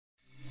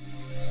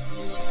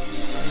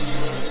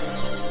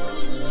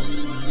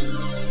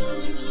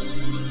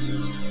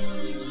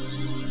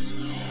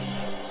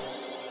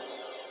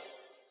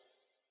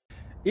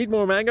Eat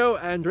more mango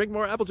and drink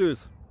more apple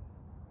juice.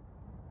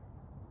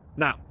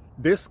 Now,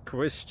 this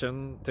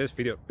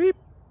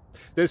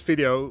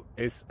video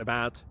is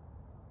about,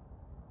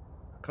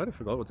 I kind of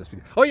forgot what this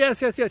video. Oh, yes.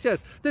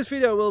 This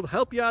video will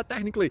help you out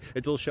technically.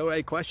 It will show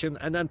a question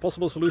and then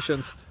possible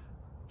solutions.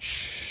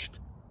 Shh.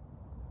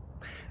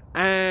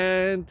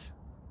 And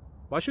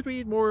why should we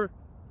eat more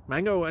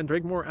mango and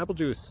drink more apple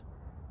juice?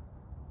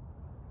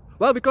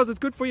 Well, because it's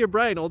good for your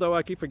brain, although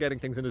I keep forgetting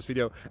things in this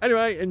video.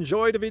 Anyway,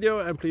 enjoy the video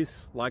and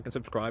please like and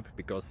subscribe,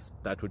 because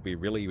that would be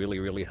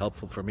really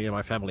helpful for me and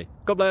my family.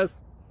 God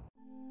bless.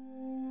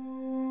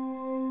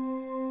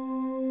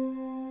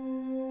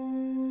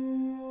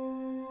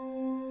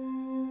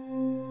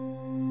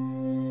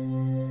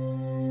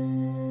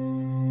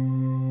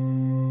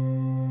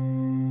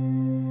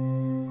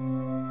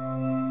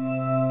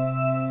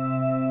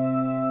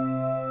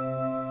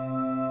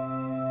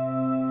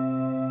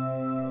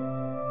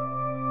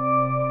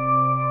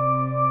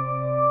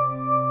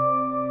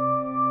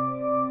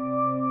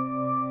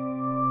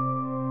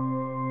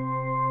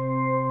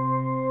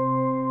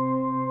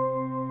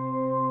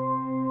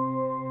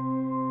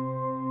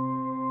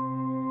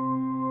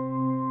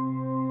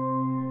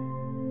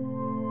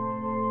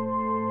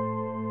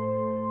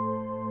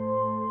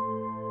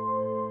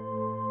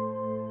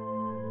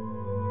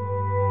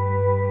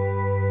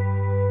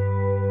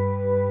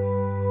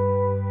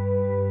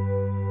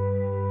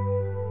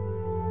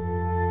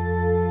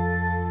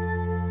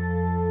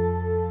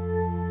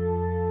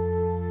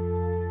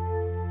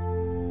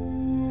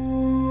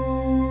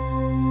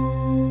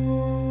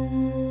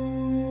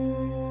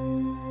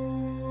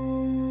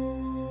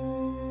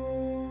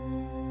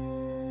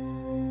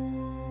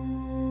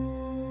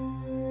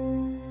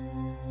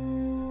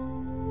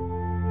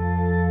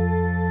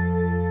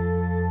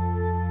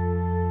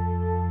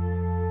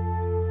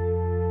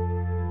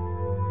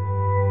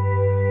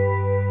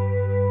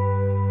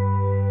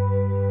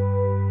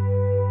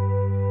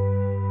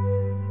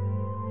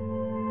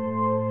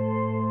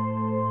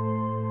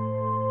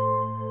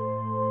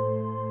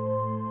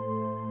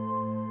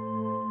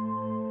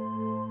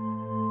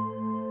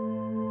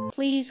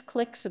 Please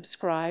click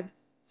subscribe.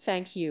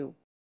 Thank you.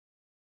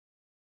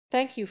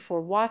 Thank you for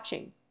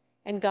watching,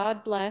 and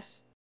God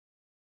bless.